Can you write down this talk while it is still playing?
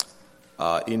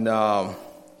In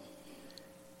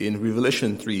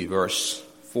Revelation 3, verse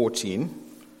 14,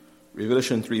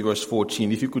 Revelation 3, verse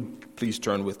 14, if you could please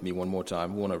turn with me one more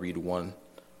time. We want to read one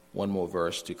more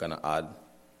verse to kind of add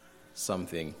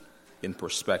something in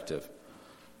perspective.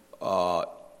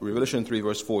 Revelation 3,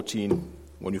 verse 14,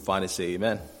 when you find it, say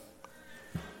amen.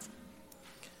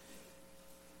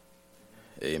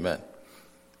 Amen.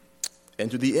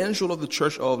 And to the angel of the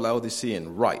church of Laodicea,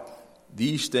 write,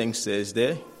 these things says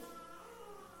there,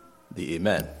 the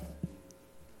Amen,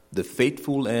 the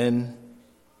faithful and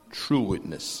true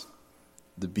witness,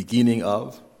 the beginning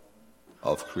of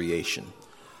creation.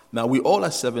 Now, we all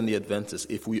are Seventh-day Adventists.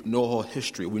 If we know our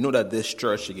history, we know that this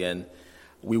church, again,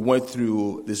 we went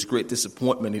through this great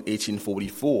disappointment in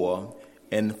 1844,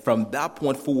 and from that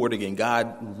point forward, again,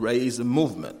 God raised a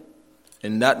movement.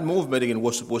 And that movement, again,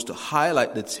 was supposed to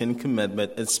highlight the Ten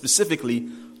Commandments, and specifically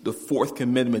the Fourth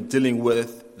Commandment dealing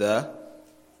with the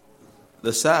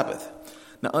Sabbath.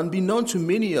 Now, unbeknown to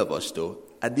many of us, though,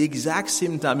 at the exact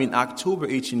same time in October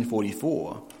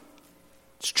 1844,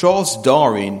 Charles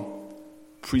Darwin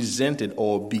presented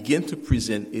or began to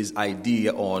present his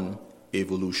idea on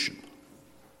evolution.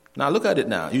 Now, look at it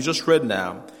now. You just read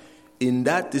now, in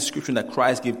that description that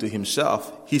Christ gave to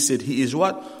himself, he said he is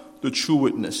what? The true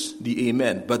witness, the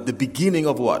Amen, but the beginning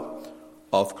of what?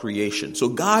 Of creation. So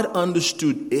God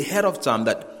understood ahead of time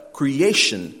that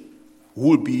creation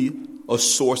would be a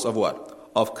source of what?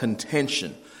 Of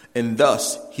contention. And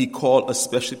thus, he called a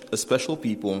special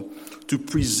people to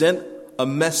present a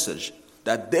message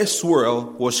that this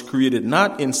world was created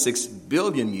not in 6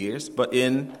 billion years, but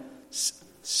in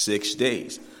 6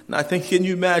 days. Now, I think, can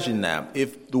you imagine now,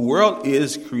 if the world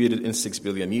is created in 6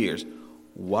 billion years,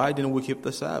 why didn't we keep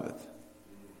the Sabbath?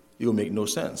 It will make no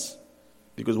sense.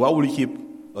 Because why would we keep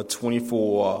a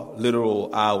 24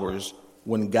 literal hours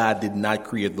when God did not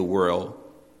create the world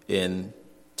in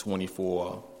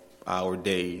 24-hour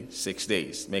day, 6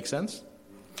 days? Make sense?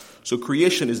 So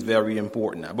creation is very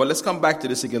important now. But let's come back to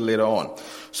this again later on.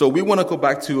 So we want to go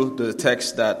back to the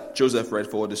text that Joseph read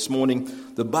for this morning.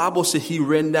 The Bible said he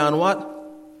ran down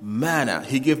what? Manna.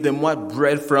 He gave them what?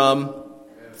 Bread from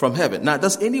heaven. Now,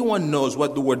 does anyone knows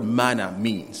what the word manna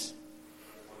means?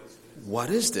 What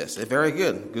is this? Very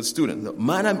good. Good student.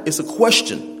 Manna is a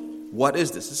question. What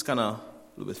is this? This is kind of a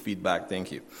little bit feedback.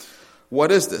 Thank you.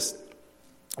 What is this?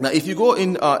 Now, if you go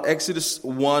in Exodus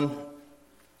 1,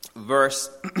 verse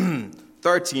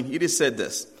 13, it is said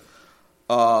this.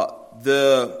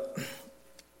 The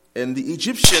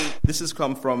Egyptian, this has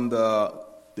come from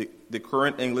the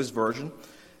current English version.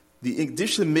 The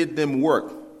Egyptian made them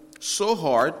work so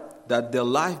hard that their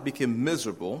life became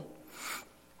miserable,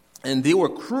 and they were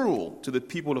cruel to the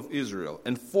people of Israel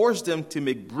and forced them to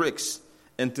make bricks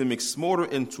and to make mortar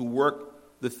and to work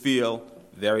the field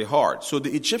very hard. So the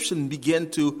Egyptian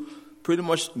began to pretty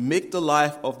much make the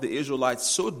life of the Israelites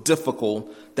so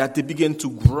difficult that they began to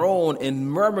groan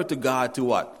and murmur to God to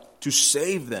what? To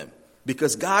save them.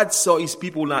 Because God saw his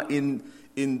people now in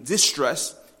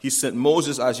distress. He sent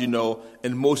Moses, as you know,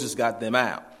 and Moses got them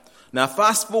out. Now,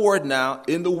 fast forward now,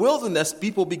 in the wilderness,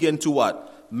 people began to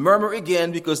what? Murmur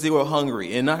again because they were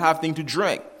hungry and not having to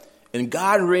drink. And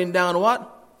God rained down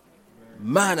what?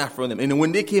 Manna from them. And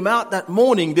when they came out that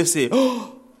morning, they said,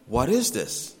 oh, what is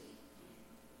this?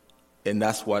 And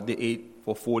that's what they ate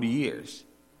for 40 years.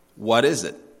 What is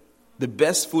it? The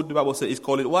best food, the Bible says, is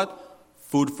called it what?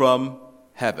 Food from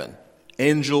heaven.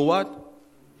 Angel what?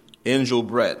 Angel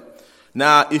bread.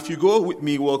 Now, if you go with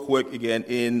me real quick again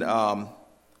in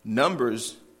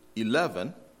Numbers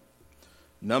 11.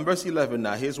 Numbers 11,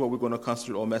 now here's what we're going to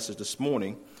concentrate our message this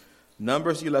morning.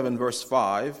 Numbers 11, verse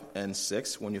 5 and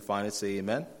 6. When you find it, say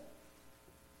amen.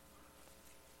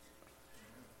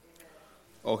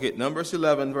 Okay, Numbers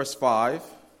 11, verse 5. If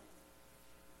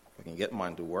I can get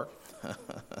mine to work.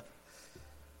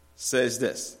 Says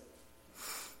this.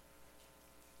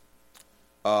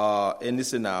 And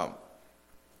listen now.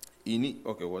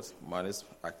 Okay, mine is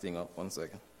acting up. 1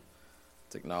 second.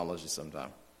 Technology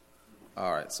sometime.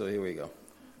 All right, so here we go.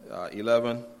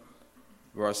 11,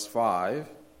 verse 5.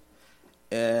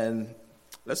 And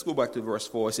let's go back to verse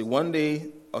 4. I say, one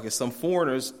day, some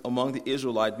foreigners among the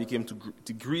Israelites became too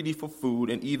greedy for food,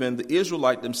 and even the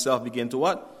Israelites themselves began to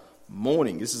what?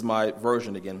 Mourning. This is my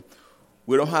version again.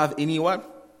 We don't have any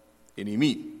what? Any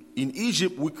meat. In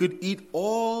Egypt, we could eat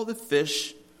all the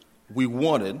fish we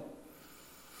wanted.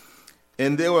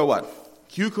 And there were what?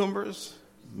 Cucumbers,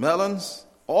 melons,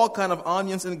 all kind of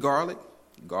onions and garlic.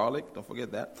 Garlic, don't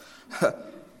forget that.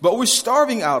 But we're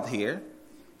starving out here,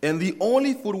 and the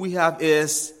only food we have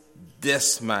is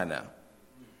this manna.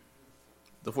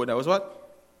 The food that was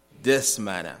what? This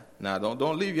manna. Now,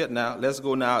 don't leave yet now. Let's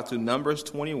go now to Numbers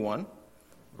 21,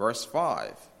 verse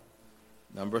 5.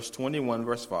 Numbers 21,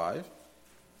 verse 5.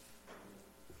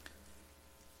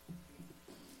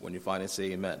 When you find it,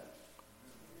 say amen.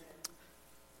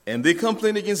 And they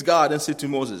complained against God and said to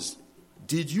Moses,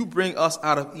 did you bring us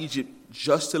out of Egypt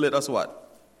just to let us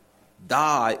what?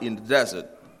 Die in the desert.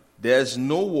 There's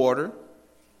no water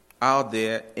out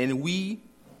there, and we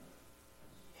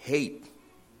hate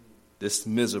this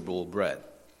miserable bread.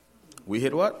 We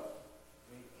hate what?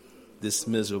 This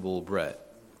miserable bread.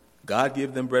 God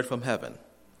gave them bread from heaven.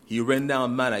 He rained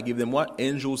down manna, gave them what?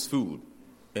 Angels' food.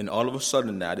 And all of a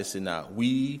sudden now, they say now,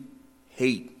 we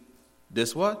hate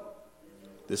this what?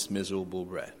 This miserable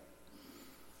bread.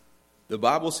 The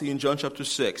Bible says in John chapter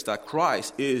 6 that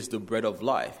Christ is the bread of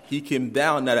life. He came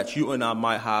down now that you and I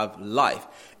might have life.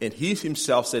 And he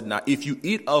himself said, now, if you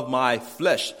eat of my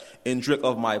flesh and drink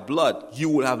of my blood, you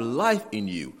will have life in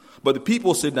you. But the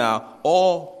people said now,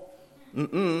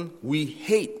 we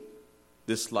hate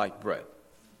this light bread.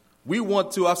 We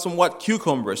want to have some what?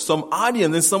 Cucumbers, some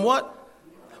onions, and some what?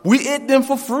 We ate them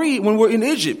for free when we're in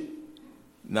Egypt.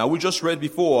 Now, we just read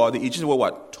before, the Egyptians were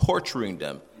what? Torturing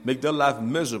them, make their life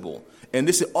miserable. And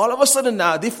they said, all of a sudden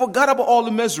now, they forgot about all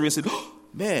the misery and said, oh,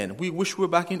 man, we wish we were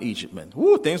back in Egypt, man.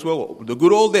 Woo, things were the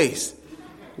good old days.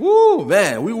 Woo,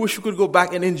 man, we wish we could go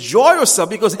back and enjoy ourselves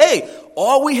because, hey,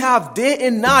 all we have day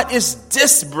and night is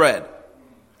this bread.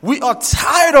 We are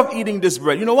tired of eating this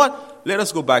bread. You know what? Let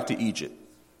us go back to Egypt,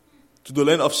 to the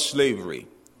land of slavery,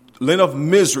 land of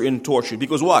misery and torture.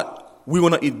 Because what? We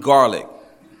want to eat garlic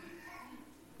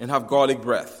and have garlic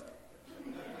breath.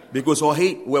 Because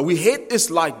we hate this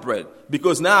light bread.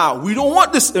 Because now we don't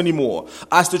want this anymore.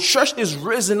 As the church is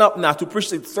risen up now to preach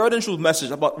the third and truth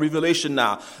message about Revelation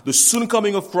now, the soon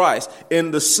coming of Christ,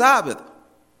 and the Sabbath,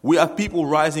 we have people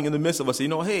rising in the midst of us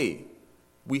saying, hey,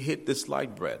 we hate this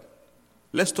light bread.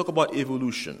 Let's talk about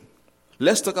evolution.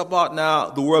 Let's talk about now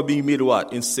the world being made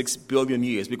what? In 6 billion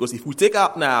years. Because if we take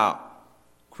out now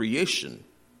creation,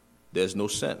 there's no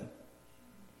sin.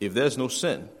 If there's no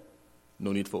sin,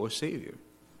 no need for a Savior.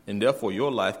 And therefore,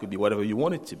 your life could be whatever you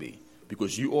want it to be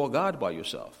because you are God by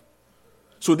yourself.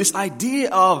 So this idea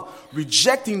of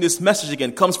rejecting this message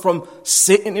again comes from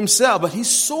Satan himself. But he's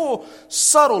so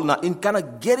subtle now in kind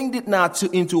of getting it now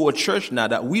into our church now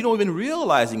that we don't even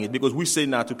realizing it because we say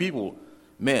now to people,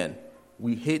 man,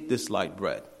 we hate this light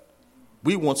bread.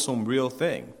 We want some real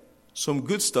thing, some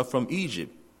good stuff from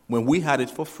Egypt when we had it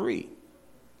for free.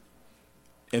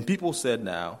 And people said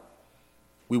now,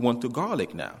 we want the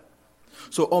garlic now.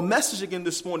 So our message again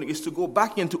this morning is to go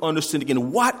back and to understand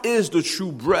again what is the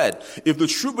true bread. If the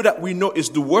true bread that we know is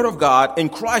the Word of God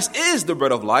and Christ is the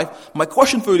bread of life, my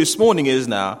question for you this morning is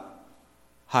now,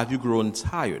 have you grown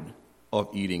tired of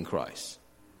eating Christ?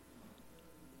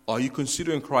 Are you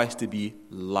considering Christ to be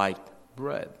light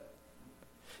bread?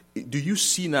 Do you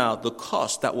see now the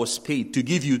cost that was paid to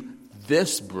give you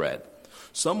this bread?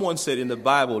 Someone said in the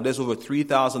Bible there's over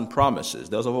 3,000 promises.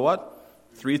 There's over what?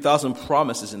 3,000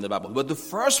 promises in the Bible. But the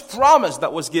first promise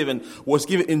that was given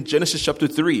in Genesis chapter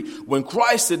 3. When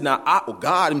Christ said, now,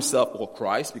 God himself, or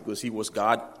Christ, because he was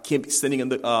God, came standing in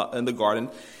the garden.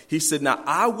 He said, now,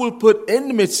 I will put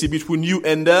enmity between you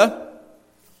and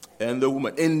the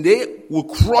woman. And they will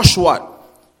crush what?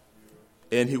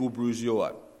 And he will bruise your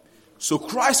what? So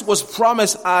Christ was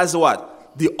promised as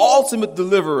what? The ultimate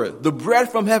deliverer. The bread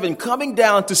from heaven coming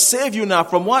down to save you now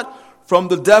from what? From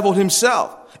the devil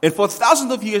himself. And for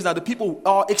thousands of years now, the people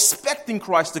are expecting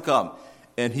Christ to come.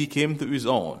 And he came to his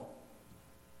own.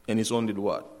 And his own did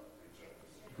what?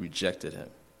 Rejected him.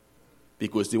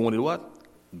 Because they wanted what?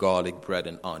 Garlic bread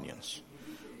and onions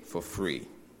for free.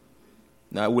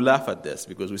 Now, we laugh at this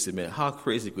because we say, man, how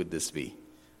crazy could this be?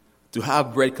 To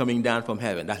have bread coming down from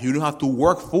heaven that you don't have to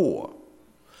work for.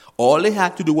 All they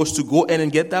had to do was to go in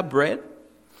and get that bread.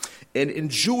 And in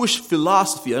Jewish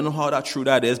philosophy, I don't know how true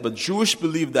that is, but Jewish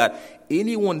believe that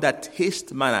anyone that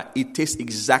tastes manna, it tastes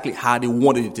exactly how they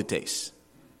wanted it to taste.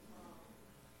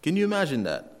 Can you imagine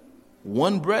that?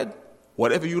 One bread,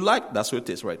 whatever you like, that's what it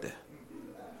tastes right there.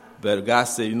 But God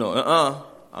said,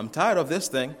 I'm tired of this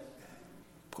thing.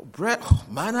 Bread,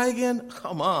 manna again?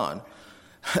 Come on.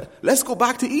 Let's go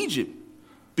back to Egypt.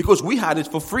 Because we had it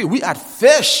for free. We had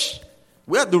fish.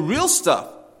 We had the real stuff.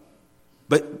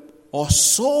 But our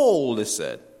soul, they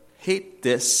said, hate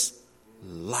this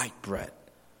light bread.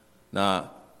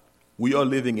 Now, we are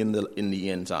living in the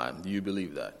end time. Do you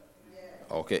believe that?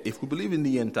 Okay, if we believe in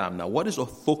the end time, now what is our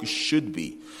focus should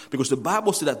be? Because the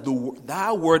Bible said that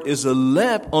thy word is a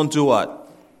lamp unto what?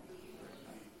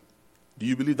 Do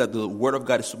you believe that the word of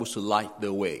God is supposed to light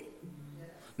the way?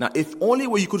 Now, if only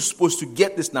way you could supposed to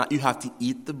get this now, you have to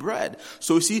eat the bread.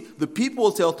 So you see, the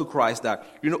people tell to Christ that,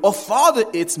 our father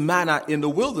ate manna in the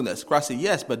wilderness. Christ said,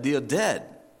 yes, but they are dead.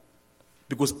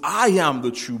 Because I am the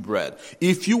true bread.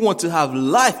 If you want to have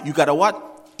life, you got to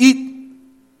what? Eat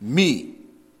me.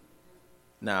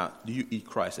 Now, do you eat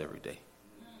Christ every day?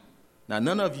 Now,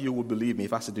 none of you would believe me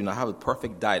if I said, I have a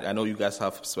perfect diet. I know you guys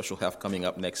have special health coming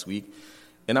up next week.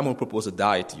 And I'm going to propose a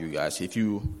diet to you guys. If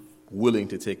you're willing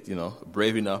to take,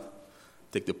 brave enough,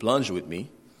 take the plunge with me,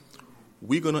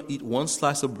 we're going to eat one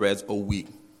slice of bread a week.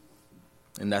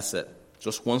 And that's it.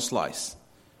 Just one slice.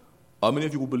 How many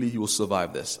of you will believe you will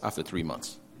survive this after 3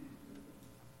 months?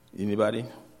 Anybody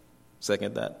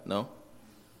second that? No?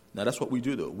 Now, that's what we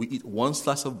do, though. We eat one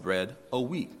slice of bread a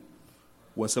week.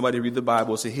 When somebody read the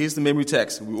Bible, say, here's the memory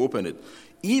text. We open it.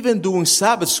 Even during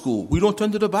Sabbath school, we don't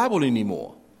turn to the Bible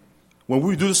anymore. When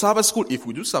we do the Sabbath school, if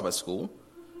we do Sabbath school,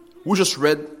 we just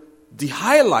read the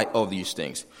highlight of these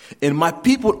things. And my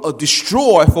people are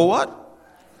destroyed for what?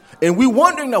 And we're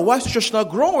wondering now, why is the church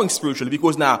not growing spiritually?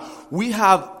 Because now we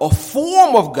have a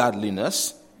form of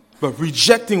godliness, but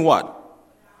rejecting what?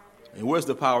 And where's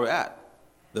the power at?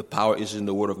 The power is in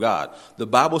the Word of God. The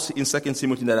Bible says in 2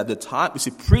 Timothy that at the time,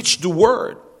 preach the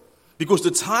Word. Because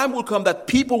the time will come that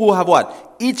people will have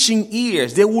what? Itching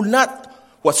ears. They will not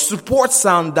support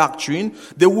sound doctrine.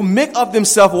 They will make of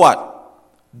themselves what?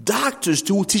 Doctors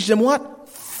to teach them what?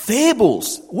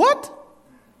 Fables. What?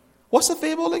 What's a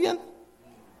fable again?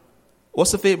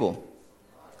 What's a fable?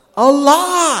 A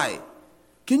lie.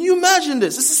 Can you imagine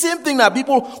this? It's the same thing now.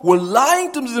 People were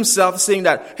lying to themselves saying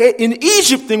that, hey, in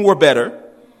Egypt things were better.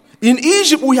 In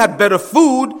Egypt we had better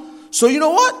food. So you know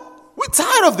what? We're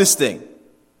tired of this thing.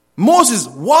 Moses,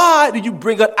 why did you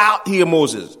bring it out here,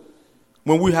 Moses,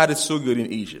 when we had it so good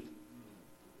in Egypt?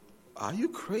 Are you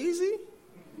crazy?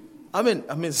 I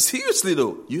mean, seriously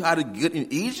though, you had it good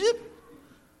in Egypt?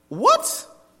 What?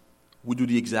 We do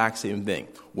the exact same thing.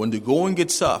 When the going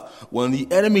gets tough, when the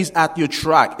enemy's at your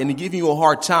track and they're giving you a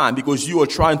hard time because you are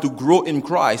trying to grow in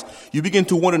Christ, you begin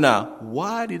to wonder now,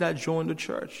 why did I join the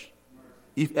church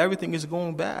if everything is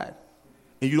going bad?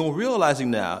 And you don't realizing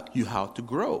now you have to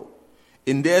grow.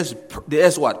 And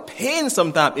there's what? Pain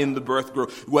sometimes in the birth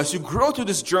growth. As you grow through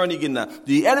this journey again now,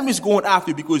 the enemy's going after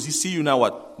you because he see you now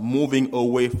what? Moving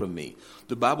away from me.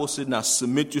 The Bible said now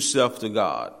submit yourself to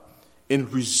God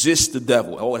and resist the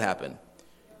devil. And what would happen?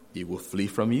 He will flee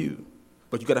from you.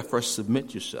 But you got to first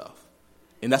submit yourself.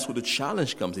 And that's where the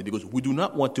challenge comes in because we do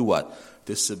not want to what?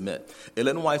 To submit.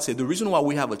 Ellen White said the reason why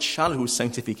we have a challenge with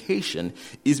sanctification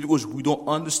is because we don't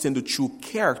understand the true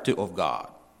character of God.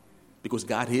 Because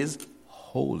God is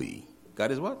holy.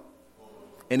 God is what?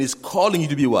 And is calling you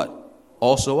to be what?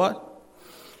 Also what?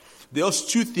 There's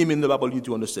two themes in the Bible you need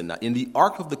to understand. Now, in the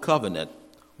Ark of the Covenant,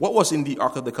 what was in the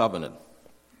Ark of the Covenant?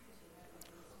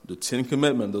 The Ten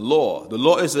Commandments, the law. The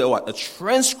law is a what? A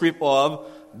transcript of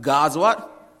God's what?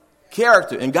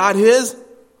 Character. And God is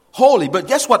holy. But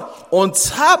guess what? On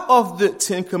top of the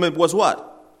Ten Commandments was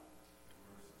what?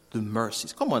 The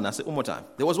mercies. Come on now, say it one more time.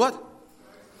 There was what?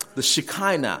 The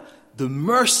Shekinah. The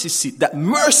mercy seat. That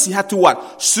mercy had to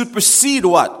what? Supersede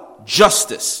what?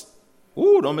 Justice.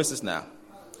 Ooh, don't miss this now.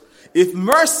 If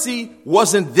mercy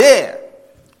wasn't there,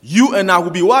 you and I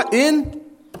would be what? In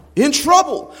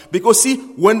trouble. Because see,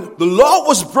 when the law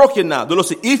was broken now, the Lord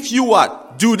said, if you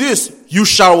what? Do this, you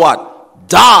shall what?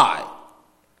 Die.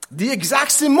 The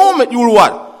exact same moment you will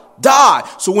what? Die.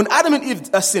 So when Adam and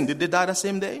Eve sinned, did they die the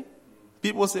same day?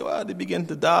 People say, well, they began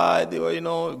to die. They were,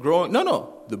 growing.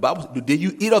 No. The Bible says, the day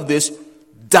you eat of this,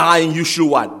 dying, you should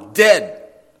what? Dead.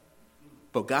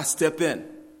 But God stepped in.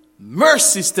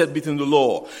 Mercy stepped between the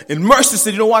law. And mercy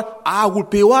said, you know what? I will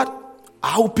pay what?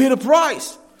 I will pay the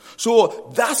price.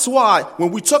 So that's why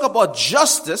when we talk about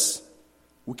justice,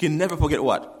 we can never forget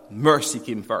what? Mercy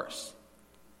came first.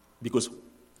 Because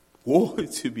woe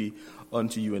to be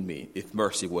unto you and me if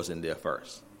mercy wasn't there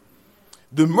first.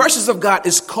 The mercies of God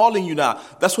is calling you now.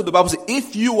 That's what the Bible says.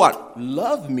 If you what?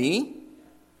 Love me.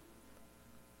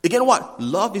 Again, what?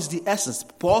 Love is the essence.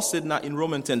 Paul said now in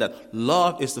Romans 10 that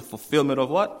love is the fulfillment of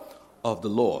what? Of the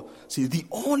law. See, the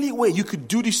only way you could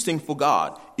do this thing for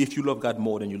God if you love God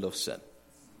more than you love sin.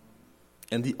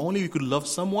 And the only way you could love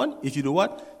someone if you do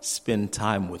what? Spend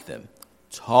time with them.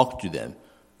 Talk to them.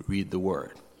 Read the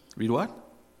word. Read what?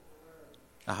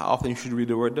 Now, how often you should read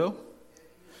the word though?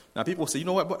 Now people say, you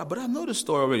know what, but I know the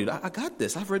story already. I got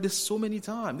this. I've read this so many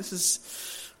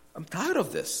times. I'm tired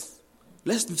of this.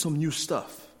 Let's do some new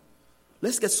stuff.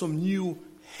 Let's get some new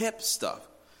hip stuff.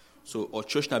 So our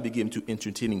church now begin to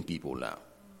entertaining people now.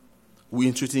 We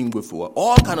entertain with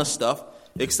all kind of stuff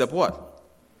except what?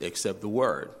 Except the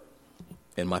word.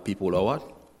 And my people are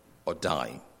what? are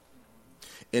dying.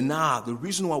 And now, the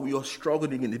reason why we are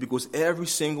struggling is because every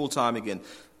single time again,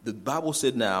 the Bible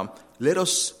said now, let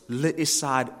us lay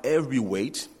aside every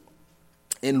weight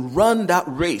and run that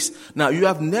race. Now, you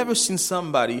have never seen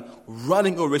somebody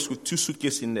running a race with 2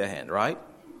 suitcases in their hand, right?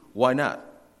 Why not?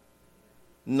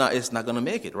 No, it's not going to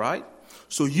make it, right?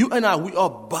 So you and I, we are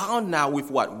bound now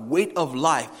with what? Weight of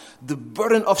life. The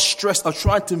burden of stress of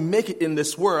trying to make it in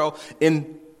this world.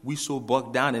 And we so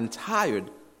bogged down and tired.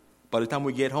 By the time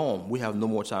we get home, we have no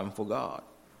more time for God.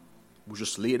 We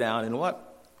just lay down and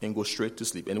what? And go straight to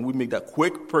sleep. And we make that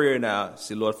quick prayer now.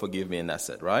 Say, Lord, forgive me. And that's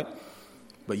it, right?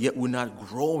 But yet we're not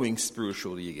growing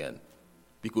spiritually again.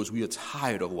 Because we are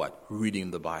tired of what?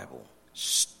 Reading the Bible.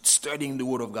 Studying the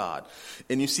Word of God.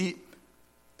 And you see,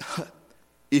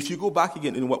 if you go back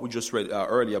again in what we just read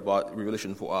earlier about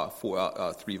Revelation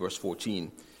 3 verse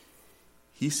 14,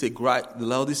 he said, the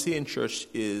Laodicean church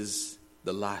is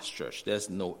the last church. There's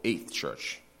no 8th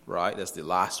church, right? That's the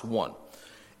last one.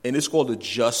 And it's called the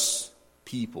just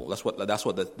people. That's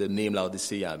what the name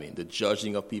Laodicea means. The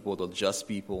judging of people, the just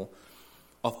people.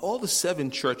 Of all the 7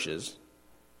 churches,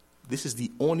 this is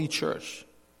the only church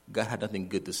God had nothing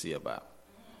good to say about.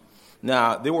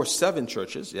 Now, there were 7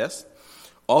 churches, yes.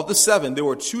 Of the 7, there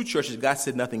were 2 churches God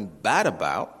said nothing bad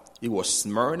about. It was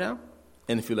Smyrna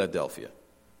and Philadelphia.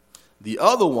 The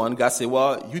other one, God said,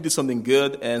 well, you did something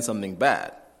good and something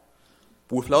bad.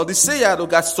 With Laodicea, though,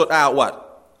 God sought out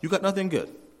what? You got nothing good.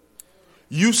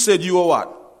 You said you were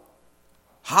what?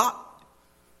 Hot.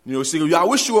 You know, I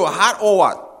wish you were hot or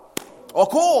what? Or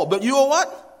cold. But you are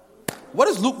what? What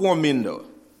does lukewarm mean, though?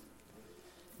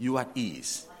 You are at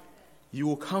ease.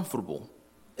 You are comfortable.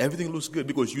 Everything looks good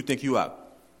because you think you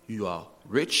are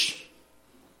rich.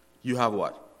 You have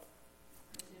what?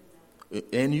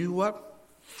 And you what?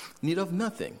 Need of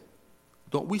nothing.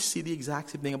 Don't we see the exact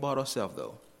same thing about ourselves,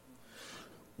 though?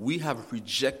 We have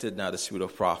rejected now the spirit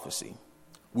of prophecy.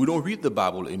 We don't read the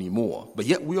Bible anymore, but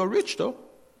yet we are rich, though.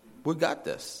 We got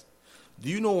this. Do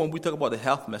you know when we talk about the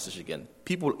health message again,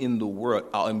 people in the world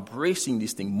are embracing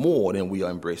this thing more than we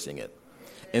are embracing it.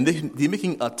 And they're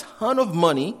making a ton of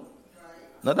money.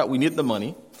 Not that we need the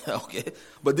money, okay,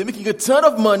 but they're making a ton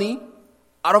of money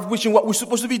out of which and what we're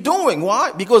supposed to be doing.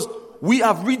 Why? Because we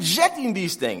are rejecting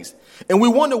these things. And we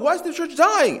wonder, why is the church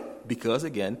dying? Because,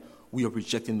 again, we are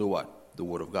rejecting the what? The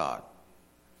Word of God.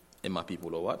 And my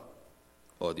people are what?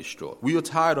 Are destroyed. We are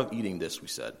tired of eating this, we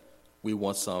said. We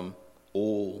want some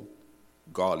old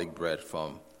garlic bread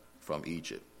from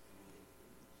Egypt.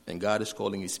 And God is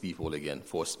calling his people again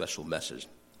for a special message.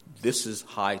 This is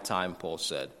high time, Paul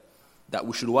said, that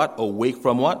we should what? Awake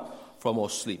from what? From our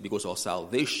sleep, because our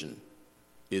salvation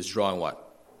is drawing what?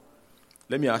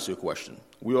 Let me ask you a question.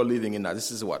 We are living in that.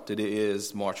 This is what? Today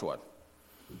is March what?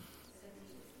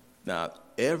 Now,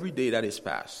 every day that is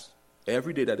passed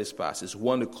is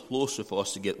one closer for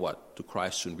us to get what? To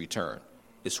Christ's soon return.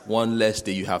 It's one less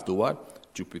day you have to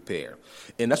what? To prepare.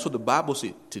 And that's what the Bible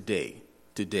says today,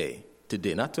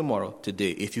 not tomorrow,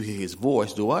 today. If you hear his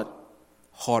voice, do what?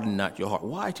 Harden not your heart.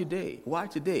 Why today? Why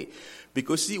today?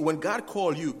 Because see, when God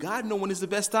called you, God knows when is the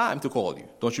best time to call you.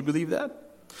 Don't you believe that?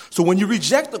 So when you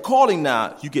reject the calling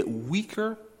now, you get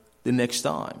weaker the next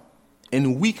time.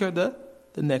 And weaker the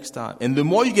next time. And the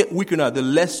more you get weaker now, the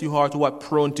less you are to what?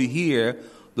 Prone to hear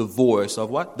the voice of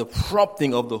what? The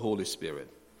prompting of the Holy Spirit.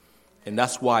 And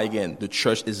that's why, again, the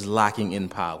church is lacking in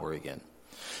power again.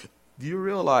 Do you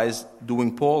realize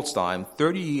during Paul's time,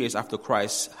 30 years after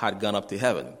Christ had gone up to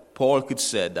heaven, Paul could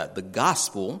say that the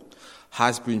gospel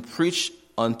has been preached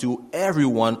unto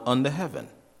everyone under heaven.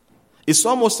 It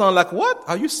almost sounds like, what?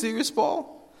 Are you serious,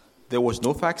 Paul? There was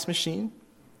no fax machine,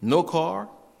 no car,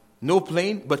 no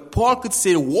plane, but Paul could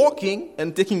say walking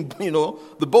and taking,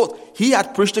 the boat. He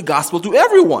had preached the gospel to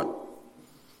everyone.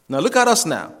 Now look at us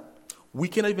now. We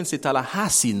cannot even say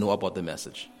Tallahassee know about the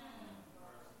message.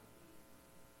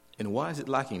 And why is it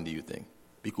lacking, do you think?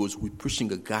 Because we're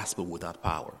preaching a gospel without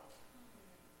power.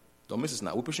 Don't miss us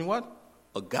now. We're preaching what?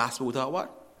 A gospel without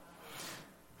what?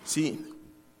 See,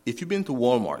 if you've been to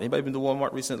Walmart, anybody been to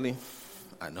Walmart recently?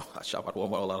 I know, I shop at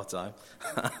Walmart a lot of time.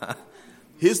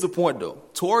 Here's the point, though.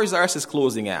 Toys R Us is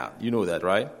closing out. You know that,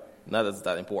 right? Not that it's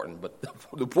that important, but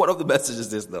the point of the message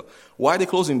is this, though. Why are they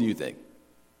closing, do you think?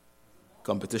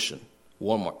 Competition.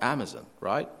 Walmart, Amazon,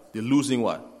 right? They're losing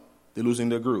what? They're losing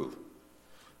their groove.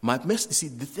 My message, see,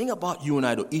 the thing about you and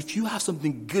I, though, if you have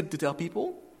something good to tell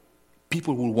people,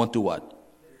 people will want to what?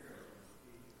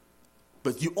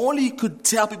 But you only could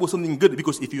tell people something good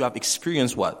because if you have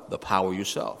experienced what? The power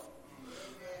yourself.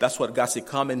 That's what God said,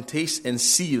 come and taste and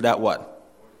see that what?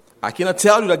 I cannot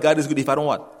tell you that God is good if I don't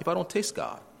what? If I don't taste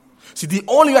God. See, the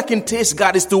only way I can taste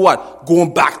God is to what?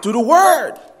 Going back to the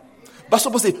Word. But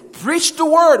supposed to say, preach the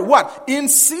Word. What? In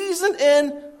season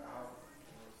and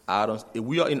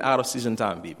we are in out of season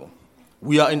time, people.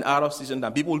 We are in out of season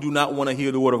time. People do not want to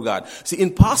hear the Word of God. See, we're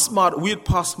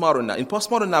postmodern now. In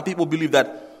postmodern now, people believe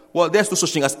that, well, there's no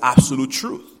such thing as absolute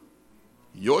truth.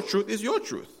 Your truth is your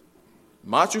truth.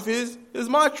 My truth is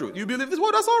my truth. You believe this?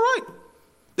 Well, that's all right.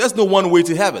 There's no one way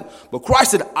to heaven. But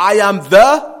Christ said, I am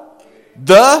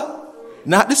the.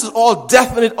 Now, this is all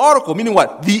definite article, meaning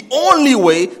what? The only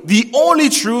way, the only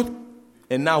truth.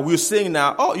 And now we're saying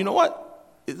now, oh, you know what?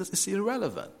 It's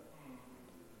irrelevant.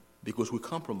 Because we're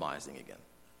compromising again.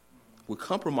 We're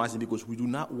compromising because we do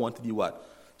not want to be what?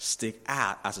 Stick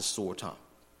out as a sore tongue.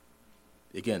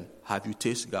 Again, have you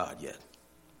tasted God yet?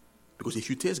 Because if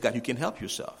you taste God, you can help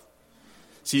yourself.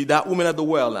 See, that woman at the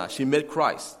well now, she met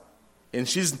Christ. And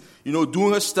she's,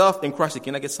 doing her stuff. And Christ said,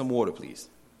 can I get some water, please?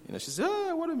 She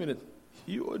said, wait a minute.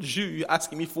 You're a Jew. You're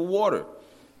asking me for water.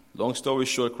 Long story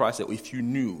short, Christ said, if you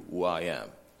knew who I am.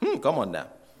 Come on now.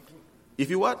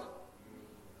 If you what?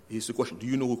 Here's the question. Do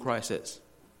you know who Christ is?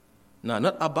 Now,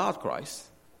 not about Christ.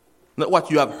 Not what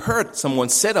you have heard someone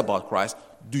said about Christ.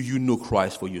 Do you know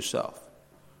Christ for yourself?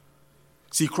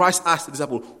 See, Christ asked the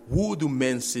disciple, who do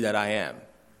men say that I am?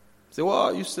 Say,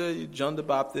 well, you say John the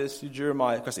Baptist, you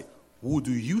Jeremiah. Christ said, who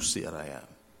do you say that I am?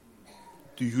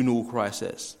 Do you know who Christ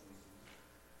is?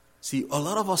 See, a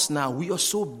lot of us now, we are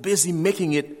so busy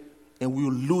making it, and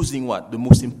we're losing what? The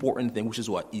most important thing, which is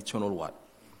what? Eternal what?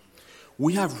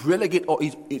 We have relegated our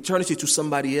eternity to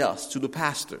somebody else, to the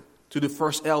pastor, to the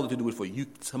first elder to do it for you.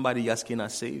 Somebody else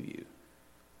cannot save you.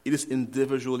 It is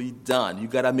individually done. You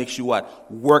got to make sure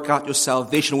what? Work out your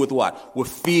salvation with what? With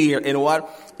fear and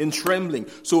what? In trembling.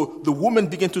 So the woman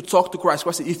began to talk to Christ.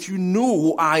 Christ said, if you knew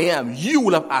who I am, you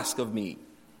would have asked of me.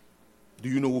 Do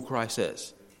you know who Christ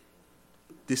is?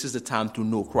 This is the time to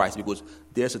know Christ, because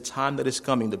there's a time that is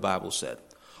coming, the Bible said.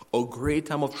 A great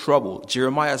time of trouble.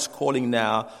 Jeremiah is calling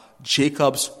now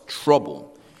Jacob's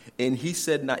trouble. And he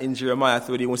said now in Jeremiah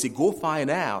 31, he said, go find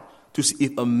out to see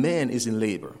if a man is in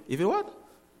labor. If it what?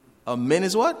 A man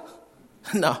is what?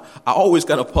 Now, I always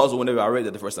kind of puzzle whenever I read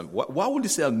that the first time. Why would he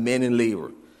say a man in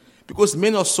labor? Because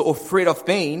men are so afraid of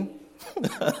pain.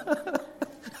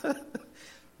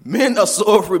 Men are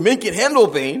so afraid. Men can handle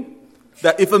pain.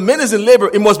 That if a man is in labor,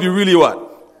 it must be really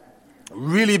what?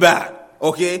 Really bad.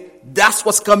 Okay? That's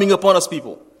what's coming upon us,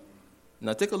 people.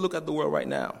 Now take a look at the world right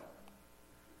now.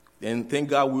 And thank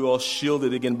God we're all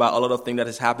shielded again by a lot of things that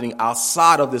is happening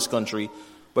outside of this country.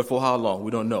 But for how long?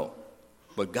 We don't know.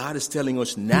 But God is telling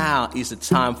us now is the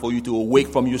time for you to awake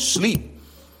from your sleep.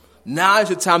 Now is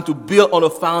the time to build on a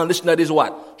foundation that is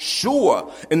what?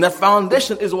 Sure. And that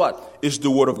foundation is what? Is the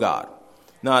Word of God.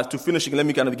 Now, to finish, let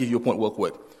me kind of give you a point real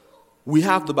quick. We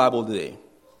have the Bible today.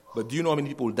 But do you know how many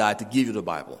people died to give you the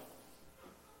Bible?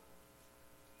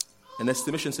 An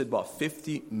estimation said about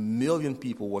 50 million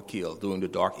people were killed during the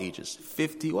Dark Ages.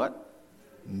 50 what?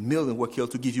 Million were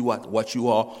killed to give you what? What you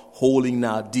are holding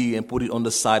now dear and put it on the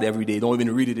side every day. Don't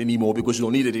even read it anymore because you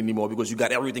don't need it anymore because you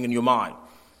got everything in your mind.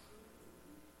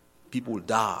 People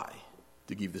die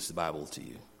to give this Bible to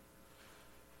you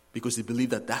because they believe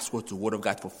that that's what the Word of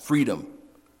God for freedom.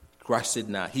 Christ said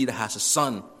now, he that has a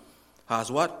son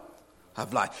has what?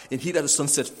 Have life. And he that the son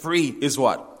set free is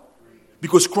what?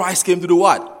 Because Christ came to do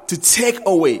what? To take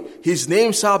away. His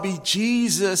name shall be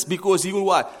Jesus because he will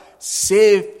what?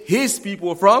 Save his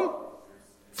people from.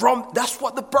 That's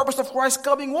what the purpose of Christ's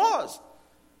coming was.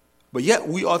 But yet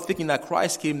we are thinking that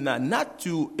Christ came not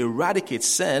to eradicate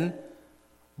sin,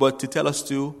 but to tell us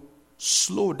to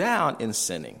slow down in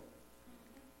sinning.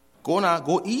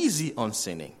 Go easy on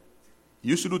sinning.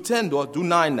 You used to do 10, do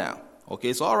 9 now. Okay,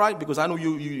 it's all right because I know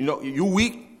you're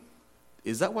weak.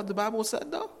 Is that what the Bible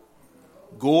said though?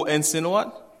 Go and sin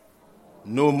what?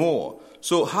 No more.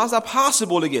 So how's that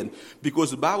possible again?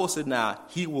 Because the Bible said now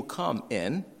he will come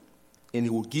in and he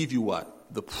will give you what?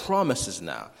 The promises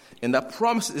now. And that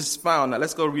promise is found. Now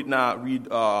let's go read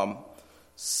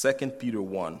 2 Peter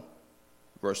 1,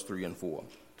 verse 3 and 4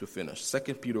 to finish. 2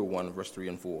 Peter 1, verse 3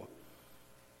 and 4.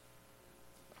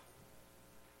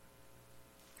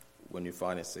 When you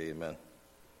find it, say amen.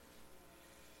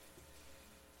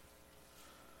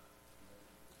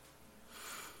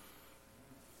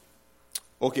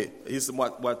 Okay, here's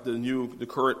what the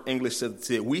current English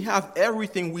said. We have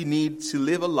everything we need to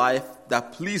live a life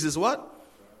that pleases what?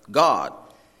 God.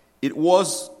 It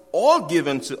was all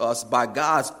given to us by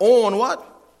God's own what?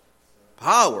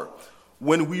 Power.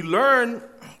 When we learned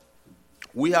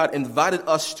we had invited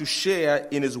us to share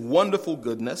in his wonderful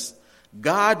goodness,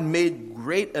 God made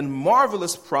great and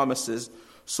marvelous promises,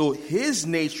 so his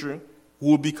nature who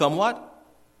will become what?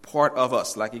 Part of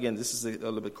us. Like again, this is a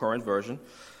little bit current version.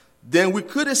 Then we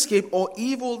could escape all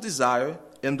evil desire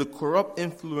and the corrupt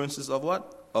influences of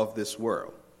what? Of this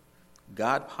world.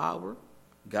 God power,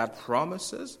 God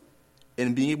promises,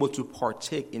 and being able to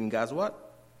partake in God's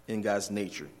what? In God's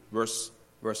nature. Verse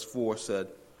 4 said,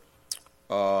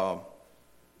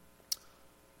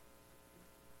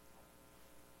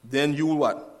 then you will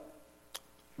what?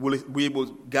 Will be able,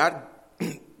 God,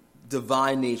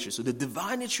 divine nature. So the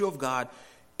divine nature of God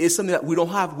is something that we don't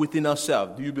have within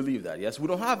ourselves. Do you believe that? Yes, we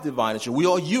don't have divine nature. We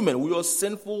are human. We are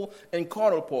sinful and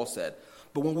carnal, Paul said.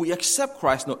 But when we accept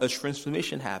Christ, now a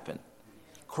transformation happens.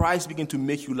 Christ begins to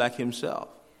make you like himself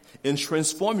and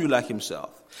transform you like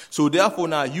himself. So therefore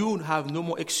now you have no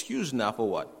more excuse now for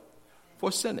what?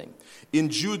 For sinning. In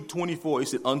Jude 24, it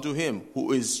said, unto him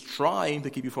who is trying to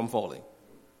keep you from falling.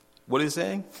 What is it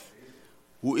saying?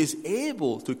 Who is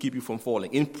able to keep you from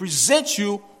falling and present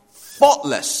you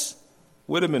faultless.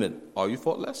 Wait a minute. Are you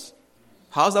faultless?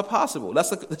 How is that possible?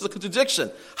 That's a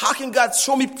contradiction. How can God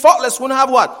show me faultless when I have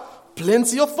what?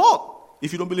 Plenty of fault.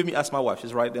 If you don't believe me, ask my wife.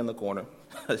 She's right there in the corner.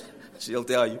 She'll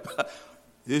tell you.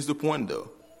 Here's the point,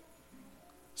 though.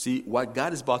 See, what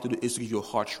God is about to do is to give you a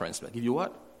heart transplant. Give you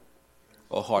what?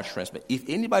 A heart transplant. If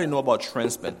anybody know about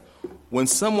transplant, when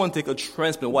someone take a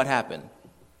transplant, what happened?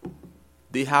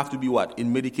 They have to be what?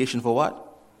 In medication for what?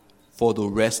 For the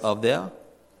rest of their.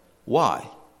 Why?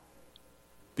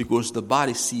 Because the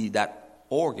body see that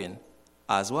organ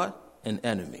as what? An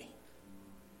enemy.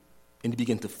 And they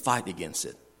begin to fight against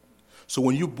it. So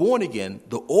when you're born again,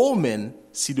 the old men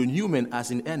see the new man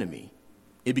as an enemy.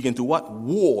 They begin to what?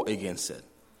 War against it.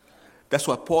 That's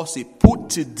why Paul said, put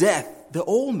to death the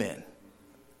old man.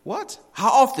 What? How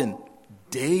often?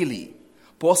 Daily.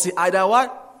 Paul said, either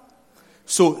what?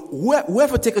 So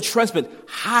whoever take a transplant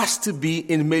has to be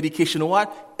in medication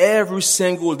what? Every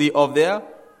single day of their.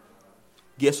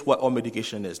 Guess what our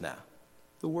medication is now?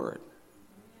 The word.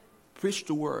 Preach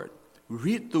the word.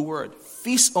 Read the word.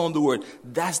 Feast on the word.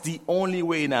 That's the only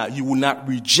way now you will not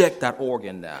reject that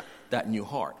organ now, that new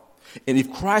heart. And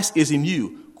if Christ is in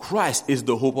you, Christ is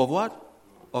the hope of what?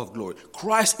 Of glory.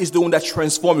 Christ is the one that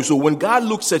transforms you. So when God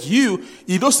looks at you,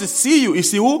 he doesn't see you. He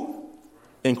sees who?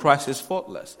 And Christ is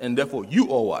faultless. And therefore,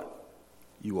 you are what?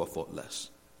 You are faultless.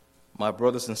 My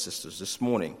brothers and sisters, this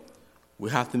morning, we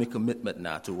have to make a commitment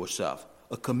now to ourselves.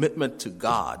 A commitment to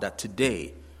God that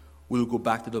today we will go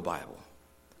back to the Bible.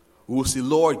 We will say,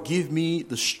 Lord, give me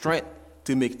the strength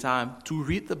to make time to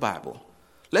read the Bible.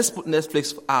 Let's put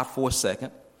Netflix out for a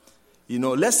second.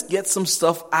 Let's get some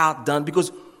stuff out done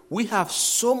because we have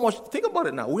so much. Think about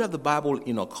it now. We have the Bible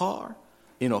in our car,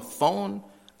 in our phone.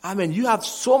 I mean, you are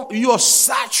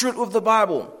saturated with the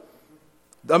Bible.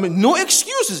 I mean, no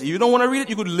excuses. If you don't want to read it,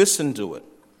 you could listen to it.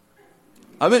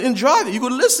 I mean, in driving, you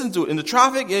could listen to it. In the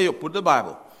traffic, you put the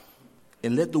Bible.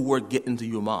 And let the word get into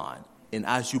your mind. And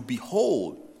as you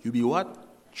behold, you'll be what?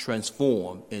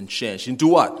 Transformed and changed. Into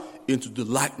what? Into the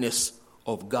likeness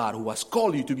of God who has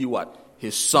called you to be what?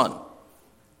 His son.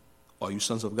 Are you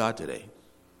sons of God today?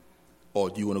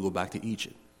 Or do you want to go back to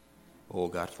Egypt? Oh,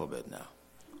 God forbid now.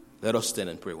 Let us stand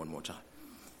and pray one more time.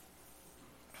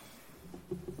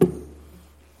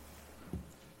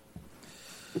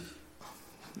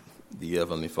 Dear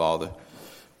Heavenly Father,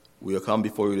 we have come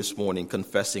before you this morning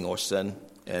confessing our sin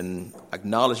and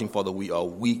acknowledging, Father, we are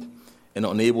weak and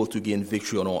unable to gain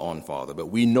victory on our own, Father. But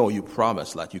we know you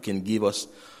promise like you can give us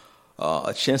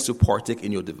a chance to partake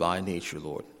in your divine nature,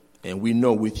 Lord. And we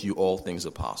know with you all things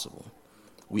are possible.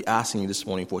 We asking you this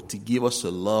morning to give us a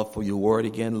love for your word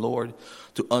again, Lord,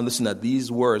 to understand that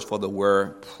these words, Father,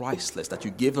 were priceless, that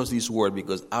you gave us these words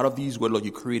because out of these words, Lord,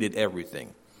 you created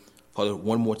everything. Father,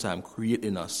 one more time, create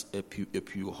in us a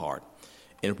pure heart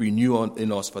and renew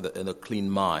in us, Father, a clean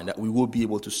mind, that we will be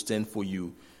able to stand for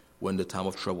you when the time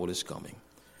of trouble is coming.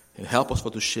 And help us,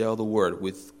 Father, to share the word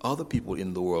with other people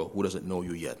in the world who doesn't know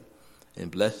you yet.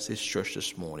 And bless this church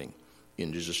this morning.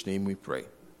 In Jesus' name we pray.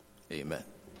 Amen.